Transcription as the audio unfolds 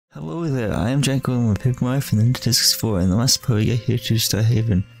Hello there, I am GiantGrotle with Pigmore from the Nintendo 64, and the last part we get here to Star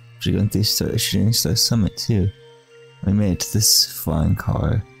Haven, we're going through Shooting Star Summit too. We made it to this flying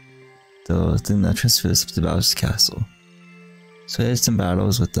car, the thing that transfers up to Bowser's Castle. So I had some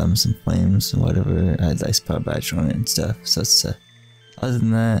battles with them, some flames and whatever. I had the ice power badge on it and stuff. So it's, other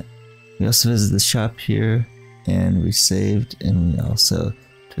than that, we also visited the shop here, and we saved, and we also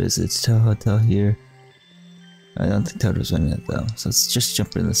visited the hotel here. I don't think Toad was running it though, so let's just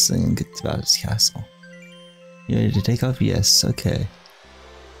jump in this thing and get to Bowser's Castle. You ready to take off? Yes, okay.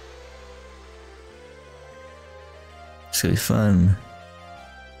 It's gonna be fun.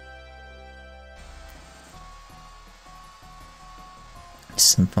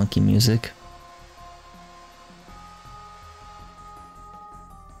 Some funky music.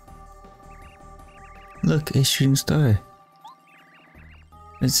 Look, a shooting star.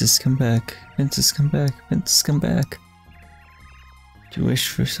 Princess, come back. Princess, come back. Princess, come back. Did you wish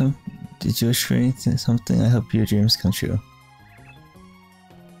for anything? Something? I hope your dreams come true.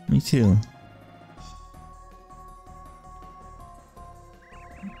 Me too.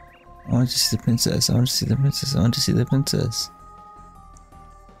 I want to see the princess. I want to see the princess. I want to see the princess.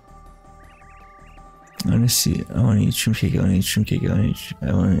 I want to eat shroom cake. I want to eat shroom cake.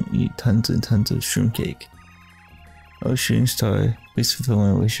 I want to eat tons and tons of shroom cake. Oh, shooting star, please fulfill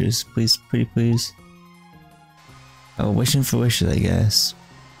my wishes. Please, pretty please. Oh, wishing for wishes, I guess.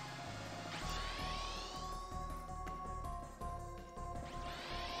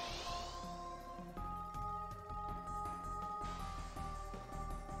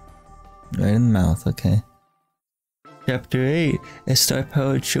 Right in the mouth, okay. Chapter 8, a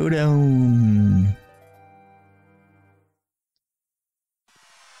star-powered showdown.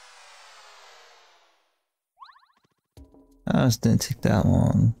 Oh, it didn't take that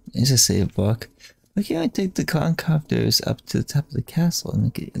long. It's a save block. Why can't I take the concopters up to the top of the castle and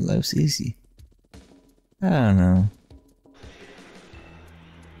make it your lives easy? I don't know.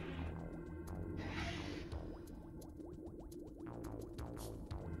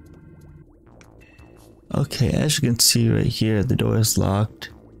 Okay, as you can see right here, the door is locked.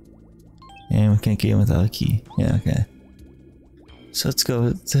 And we can't get in without a key. Yeah, okay. So let's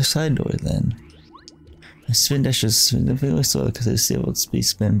go to the side door then. My spin dash is significantly slow because I disabled speed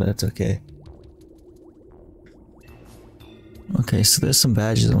spin, but that's okay. Okay, so there's some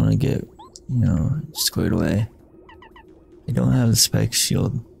badges I want to get, you know, squared away. I don't have the spike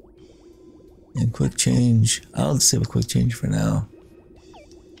shield. And quick change. I'll disable quick change for now.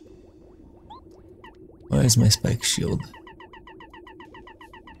 Where's my spike shield?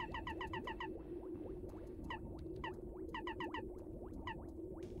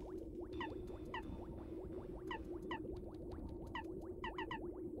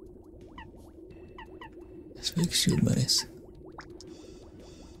 Spike shield, nice.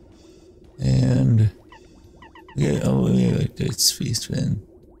 And yeah, oh yeah, it's feast spin.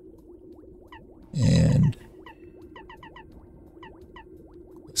 And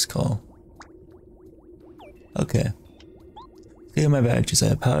let's call. Okay. Look at my badges. I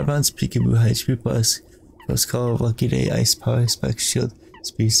have Power Bounce, Peekaboo, High Speed Plus, Close Call, Lucky Day, Ice Power, Spike Shield,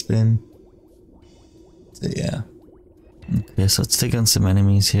 Speed Spin. So yeah. Okay, so let's take on some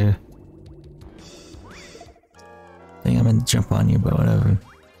enemies here. I think I meant to jump on you, but whatever.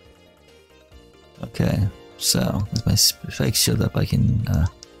 Okay, so with my Spike Shield up, I can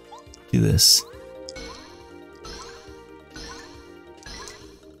do this.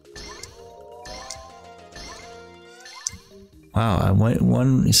 Wow, I went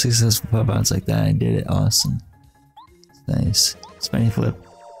one successful pop bounce like that. I did it. Awesome. Nice. Spiny flip.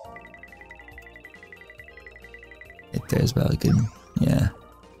 Right there's about good. Yeah.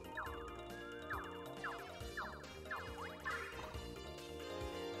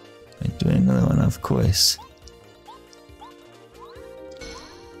 I'm doing another one, of course.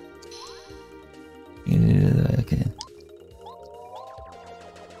 You can do that. Okay.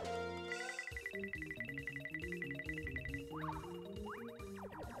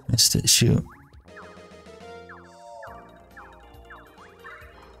 Missed it, shoot.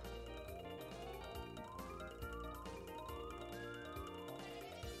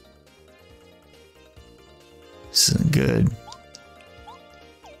 This isn't good.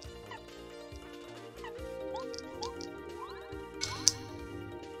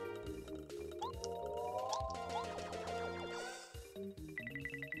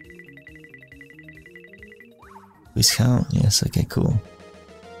 Please count. Yes, okay, cool.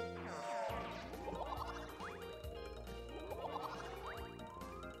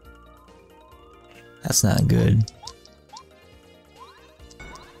 That's not good.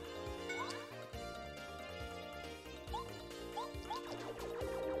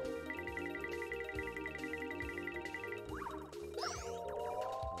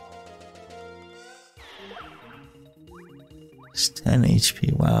 It's 10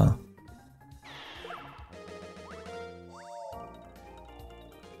 HP, wow.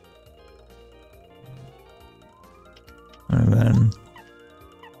 Alright.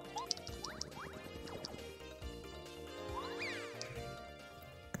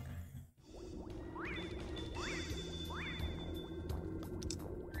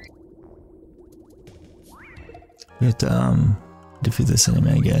 We have to defeat this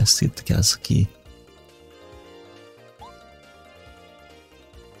enemy, I guess, to get the castle key.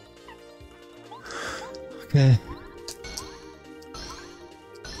 Okay.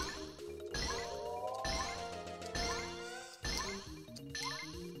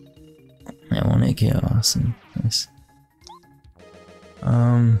 Yeah, 1 AK, awesome. Nice.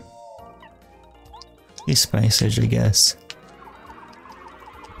 He's Spice Edge, I guess.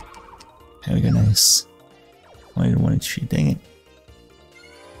 There we go, nice. I didn't want to shoot, dang it.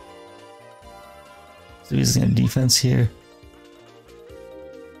 So he's gonna defense here.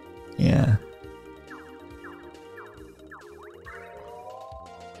 Yeah.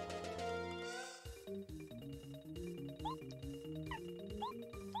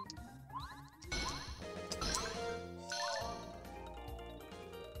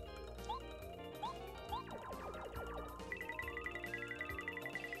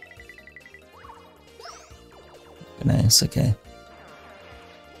 Nice, okay.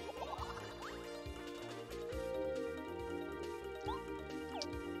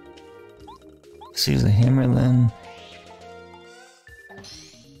 So use a hammer then.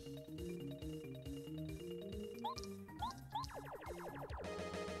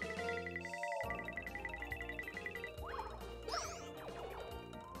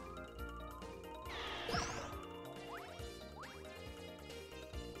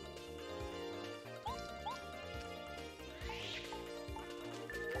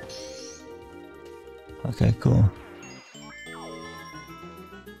 Okay, cool.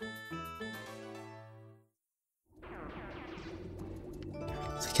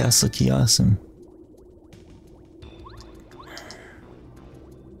 The castle key, awesome.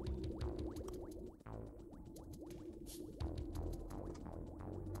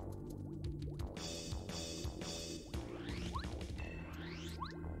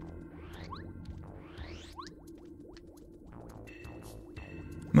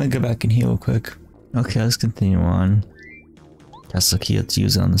 I'm gonna go back and heal quick. Okay, let's continue on. Castle key, let's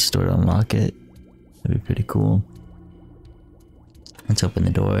use it on the store to unlock it. That'd be pretty cool. Let's open the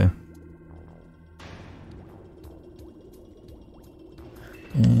door.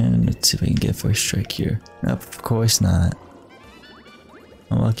 And let's see if I can get first strike here. Nope, of course not.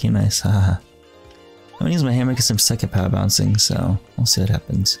 Unlucky, nice, haha. I'm gonna use my hammer because I'm stuck at power bouncing, so we'll see what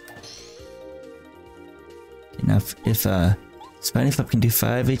happens. Okay, now if Spiny Flip can do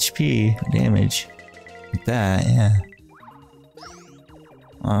 5 HP damage. Like that, yeah.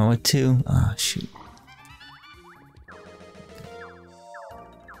 Oh, what 2? Ah, shoot.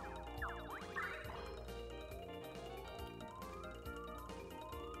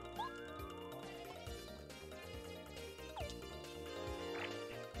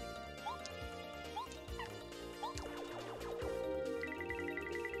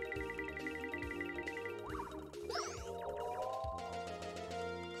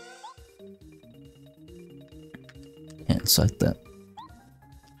 Yeah, it's like that.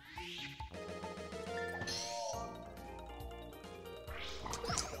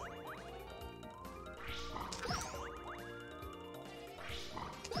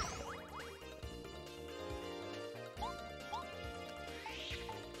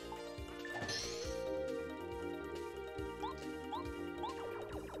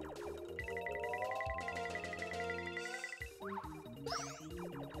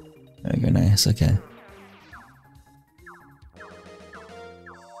 There we go, nice, okay.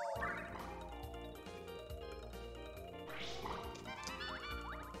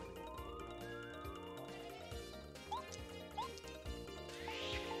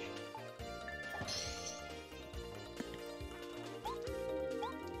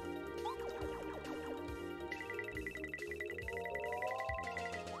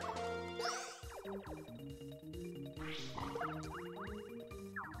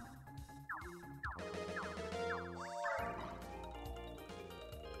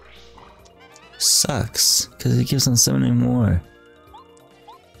 Sucks, because it gives on so many more.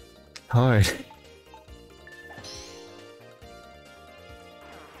 Hard.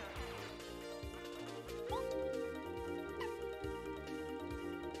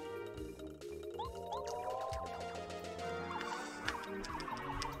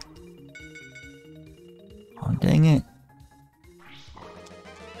 Oh, dang it.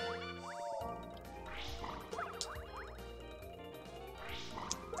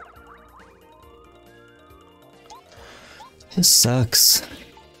 This sucks.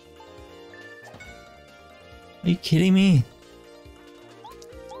 Are you kidding me?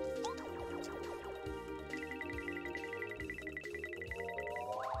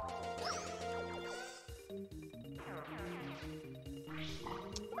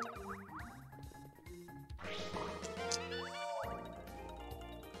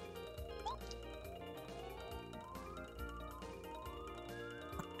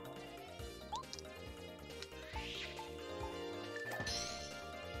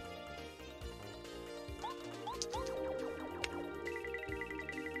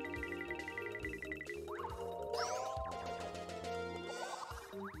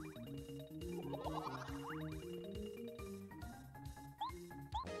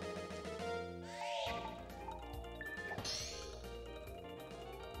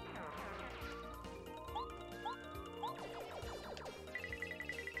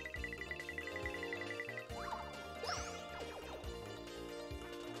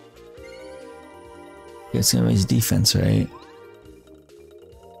 It's gonna raise defense, right?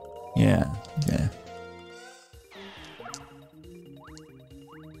 Yeah, okay.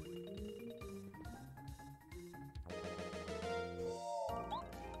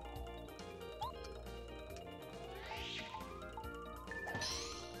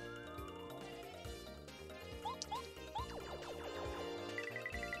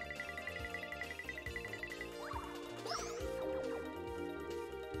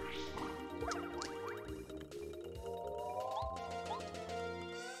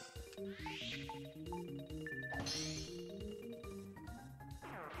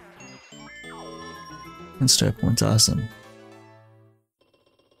 And star points, awesome.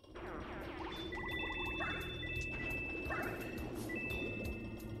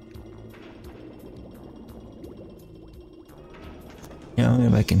 Yeah, I'm gonna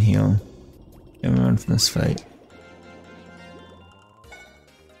go back and heal. And run from this fight.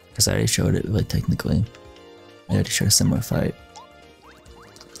 Because I already showed it, like, technically. I already showed a similar fight.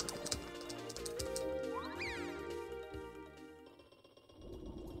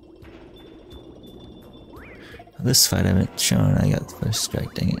 This fight I haven't shown, I got the first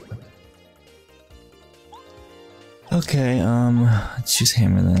strike, dang it. Okay, let's use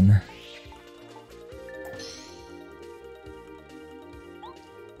hammer then.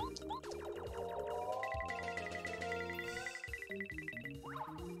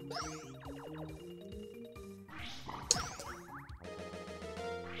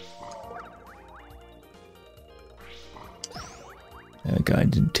 Oh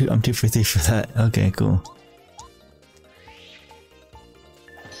god, I'm 2 for 3 for that. Okay, cool.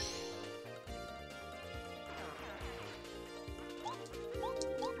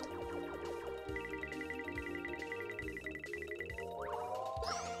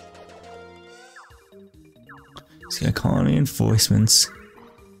 Got colony reinforcements.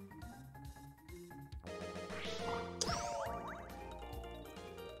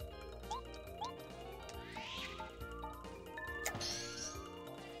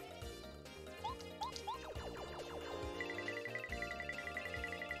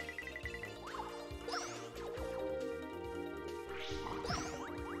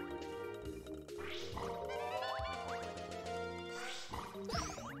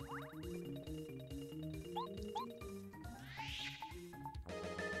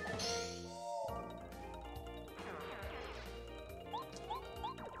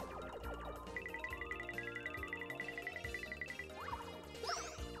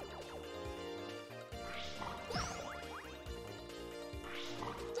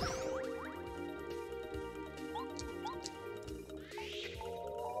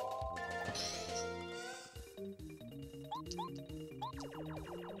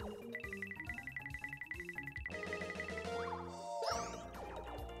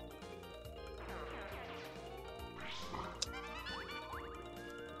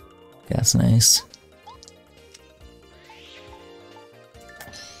 That's nice.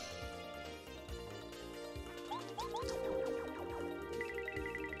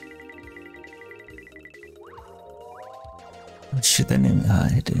 Oh shit, that name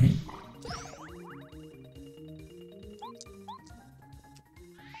I did.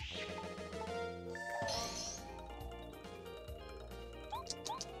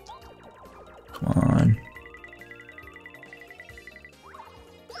 Come on.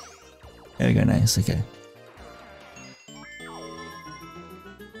 There we go, nice, okay.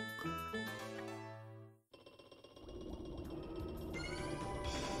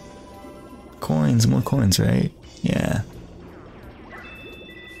 Coins, more coins, right? Yeah.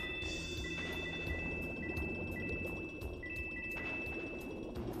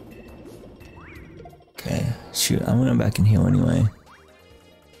 shoot, I'm going back in here anyway.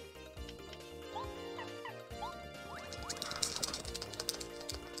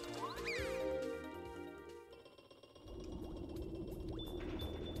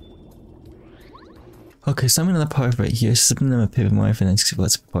 Okay, so I'm in the part right here, slipping in my paper more for the next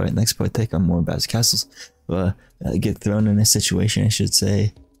part. Next part, take on more about castles. Well, get thrown in a situation, I should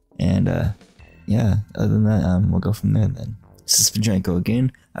say. And, yeah, other than that, we'll go from there then. This has been GiantGrotle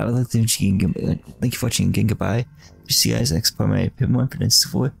again. I would like to thank you for watching again, goodbye. See you guys next part, my paper more for the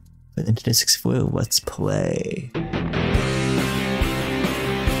 64. For the 64, let's play.